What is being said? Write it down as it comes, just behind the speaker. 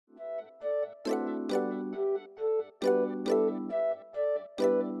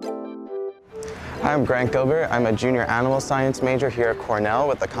Hi, I'm Grant Gilbert. I'm a junior animal science major here at Cornell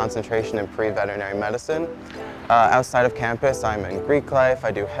with a concentration in pre-veterinary medicine. Outside of campus, I'm in Greek life,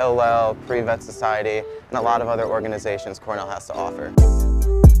 I do Hillel, Pre-Vet Society, and a lot of other organizations Cornell has to offer.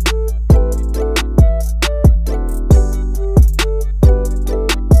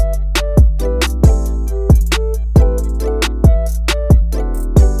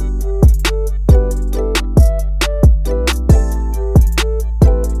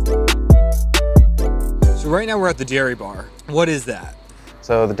 Right now we're at the dairy bar. What is that?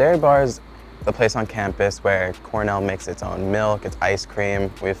 So the dairy bar is the place on campus where Cornell makes its own milk, its ice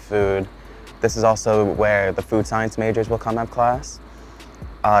cream, we have food. This is also where the food science majors will come have class.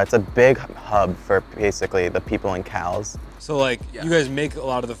 It's a big hub for basically the people in cows. So like, you guys make a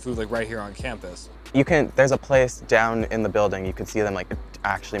lot of the food like right here on campus? There's a place down in the building, you can see them like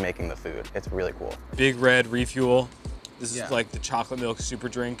actually making the food. It's really cool. Big Red Refuel. This is like the chocolate milk super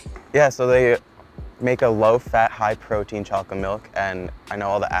drink. Yeah, so they make a low-fat, high-protein chocolate milk, and I know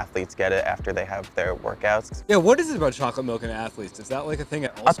all the athletes get it after they have their workouts. Yeah, what is it about chocolate milk and athletes? Is that like a thing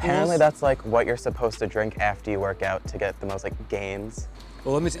at all Apparently schools? that's like what you're supposed to drink after you work out to get the most like gains.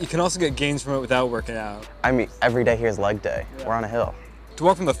 Well, let me you can also get gains from it without working out. I mean, every day here is leg day. Yeah. We're on a hill. To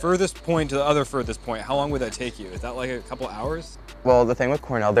walk from the furthest point to the other furthest point, how long would that take you? Is that like a couple hours? Well, the thing with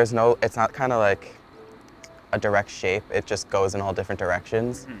Cornell, it's not kind of like a direct shape, it just goes in all different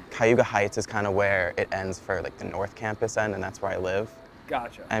directions. Cayuga Heights is kind of where it ends for like the North Campus end, and that's where I live.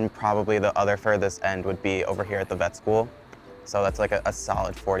 Gotcha. And probably the other furthest end would be over here at the vet school. So that's like a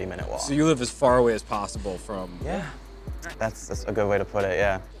solid 40-minute walk. So you live as far away as possible from... Yeah, that's a good way to put it,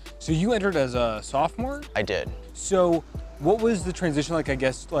 yeah. So you entered as a sophomore? I did. So what was the transition like, I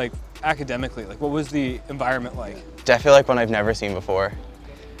guess, like academically? Like what was the environment like? I feel like one I've never seen before.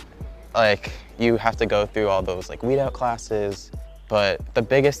 Like, you have to go through all those like weed out classes, but the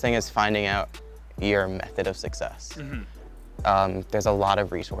biggest thing is finding out your method of success. There's a lot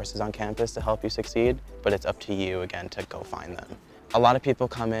of resources on campus to help you succeed, but it's up to you, again, to go find them. A lot of people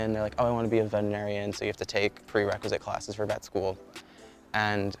come in, they're like, oh, I want to be a veterinarian, so you have to take prerequisite classes for vet school.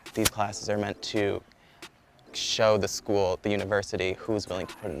 And these classes are meant to show the school, the university, who's willing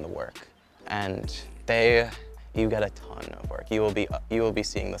to put in the work. And you get a ton of work. You will be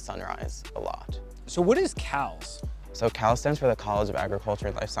seeing the sunrise a lot. So what is CALS? So CALS stands for the College of Agriculture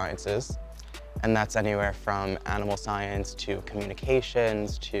and Life Sciences, and that's anywhere from animal science to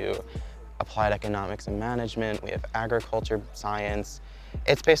communications to applied economics and management. We have agriculture science.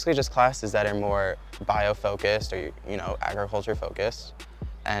 It's basically just classes that are more bio-focused or agriculture focused,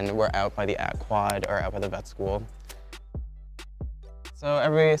 and we're out by the ag quad or out by the vet school. So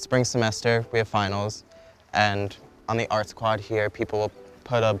every spring semester we have finals. And on the arts quad here, people will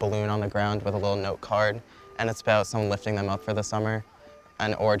put a balloon on the ground with a little note card, and it's about someone lifting them up for the summer,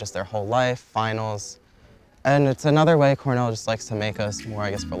 or just their whole life, finals. And it's another way Cornell just likes to make us more,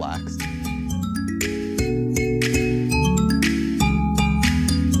 I guess, relaxed.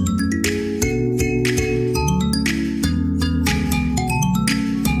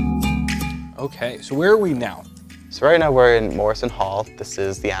 Okay, so where are we now? So right now we're in Morrison Hall. This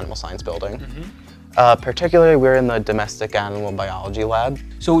is the animal science building. Particularly, we're in the domestic animal biology lab.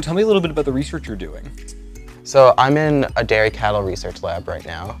 So tell me a little bit about the research you're doing. So I'm in a dairy cattle research lab right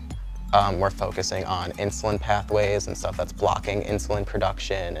now. We're focusing on insulin pathways and stuff that's blocking insulin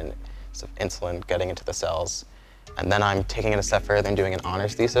production and insulin getting into the cells. And then I'm taking it a step further and doing an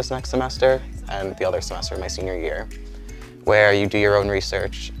honors thesis next semester and the other semester of my senior year, where you do your own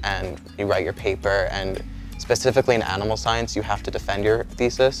research and you write your paper, and specifically in animal science, you have to defend your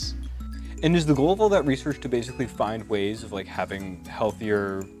thesis. And is the goal of all that research to basically find ways of like having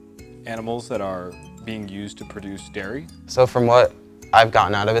healthier animals that are being used to produce dairy? So from what I've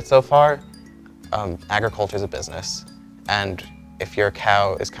gotten out of it so far, agriculture is a business. And if your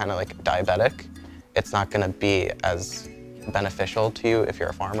cow is kind of like diabetic, it's not going to be as beneficial to you if you're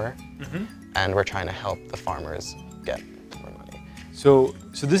a farmer. And we're trying to help the farmers get more money. So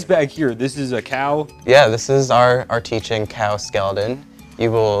this bag here, this is a cow? Yeah, this is our teaching cow skeleton.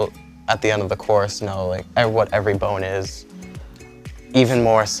 You will, at the end of the course, know like what every bone is, even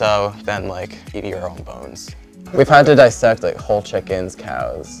more so than like your own bones. We've had to dissect like whole chickens,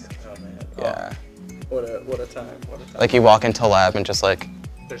 cows. Oh man. Yeah. What a time. Like you walk into a lab and just like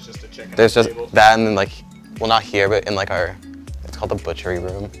There's just a chicken. there's on the just table. that, and then like, well, not here, but in like it's called the butchery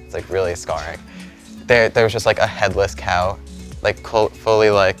room. It's like really scarring. There was just like a headless cow, like fully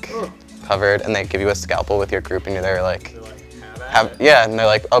like covered, and they give you a scalpel with your group, and you're there like, yeah, and they're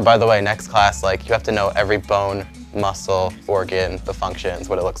like, oh, by the way, next class, like you have to know every bone, muscle, organ, the functions,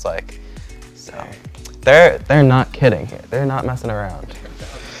 what it looks like. So they're not kidding here. They're not messing around.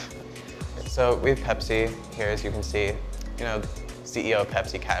 So So we have Pepsi here, as you can see. You know, CEO of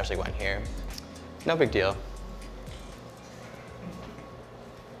Pepsi casually went here. No big deal.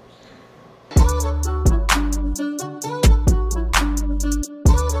 So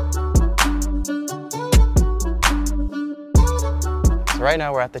right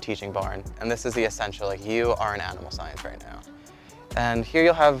now we're at the teaching barn, and this is the essential, like you are in animal science right now. And here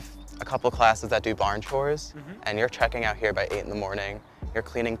you'll have a couple classes that do barn chores, and you're checking out here by 8 in the morning. You're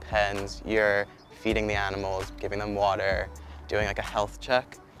cleaning pens, you're feeding the animals, giving them water, doing like a health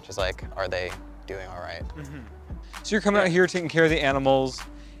check, which is like, are they doing all right? So you're coming out here taking care of the animals,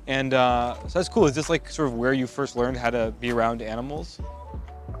 and so that's cool. Is this like sort of where you first learned how to be around animals?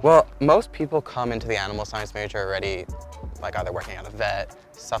 Well, most people come into the animal science major already like either working at a vet,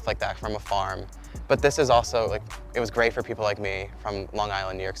 stuff like that from a farm. But this is also like, it was great for people like me from Long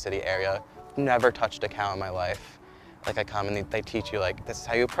Island, New York City area. Never touched a cow in my life. Like I come and they teach you like, this is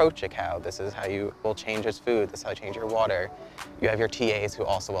how you approach a cow, this is how you will change its food, this is how you change your water. You have your TAs who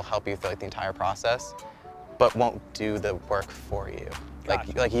also will help you through like the entire process, but won't do the work for you.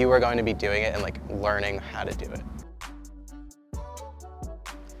 Gotcha. Like you are going to be doing it and like learning how to do it.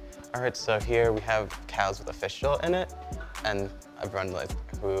 All right, so here we have cows with a fistula in it, and everyone like,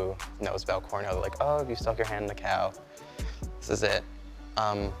 who knows about Cornell, they're like, oh, if you stuck your hand in a cow, this is it.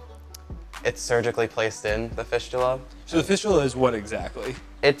 It's surgically placed in, the fistula. So the fistula is what exactly?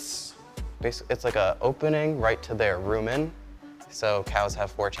 It's basically, it's like an opening right to their rumen. So cows have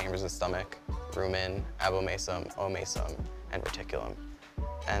 4 chambers of the stomach: rumen, abomasum, omasum, and reticulum.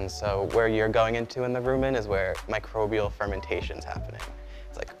 And so where you're going into in the rumen is where microbial fermentation's happening.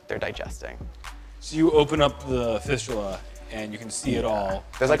 It's like they're digesting. So you open up the fistula and you can see it all.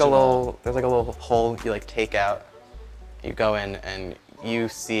 There's like a little hole you like take out. You go in and you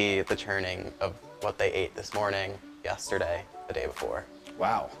see the churning of what they ate this morning, yesterday, the day before.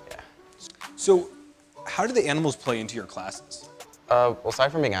 Wow. Yeah. So how do the animals play into your classes? Well,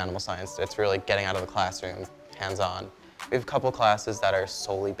 aside from being animal science, it's really getting out of the classroom, hands-on. We have a couple classes that are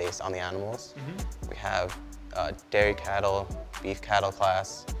solely based on the animals. We have dairy cattle, beef cattle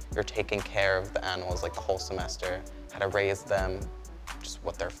class. You're taking care of the animals like the whole semester, how to raise them, just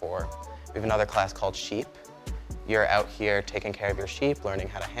what they're for. We have another class called sheep. You're out here taking care of your sheep, learning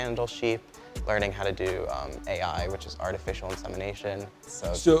how to handle sheep, learning how to do AI, which is artificial insemination.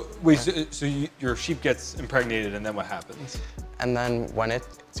 So wait, so your sheep gets impregnated, and then what happens? And then when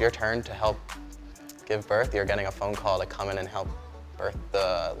it's your turn to help give birth, you're getting a phone call to come in and help birth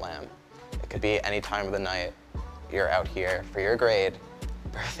the lamb. It could be any time of the night. You're out here for your grade,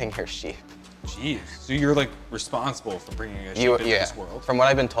 birthing your sheep. Jeez, so you're like responsible for bringing a sheep into this world. From what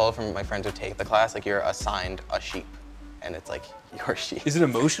I've been told from my friends who take the class, like you're assigned a sheep, and it's like your sheep. Is it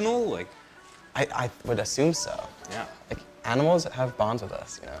emotional? Like, I would assume so. yeah. Like animals have bonds with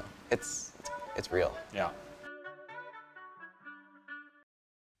us, you know. It's real. Yeah.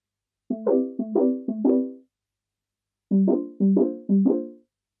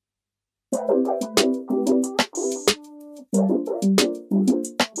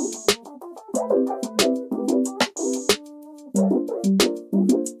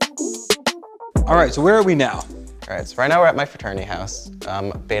 All right, so where are we now? All right, so right now we're at my fraternity house,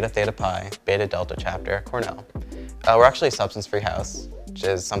 Beta Theta Pi, Beta Delta chapter at Cornell. We're actually a substance-free house, which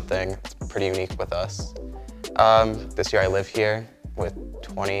is something that's pretty unique with us. This year I live here with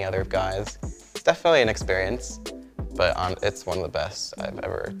 20 other guys. It's definitely an experience, but it's one of the best I've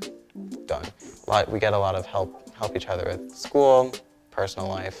ever done. We get a lot of help each other with school, personal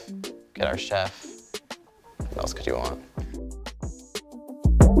life, get our chef. What else could you want?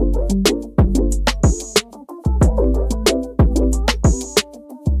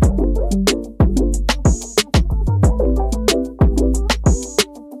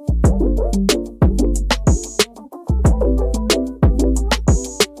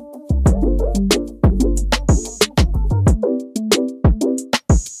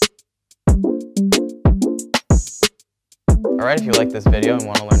 All right, if you like this video and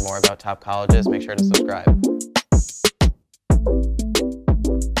want to learn more about top colleges, make sure to subscribe.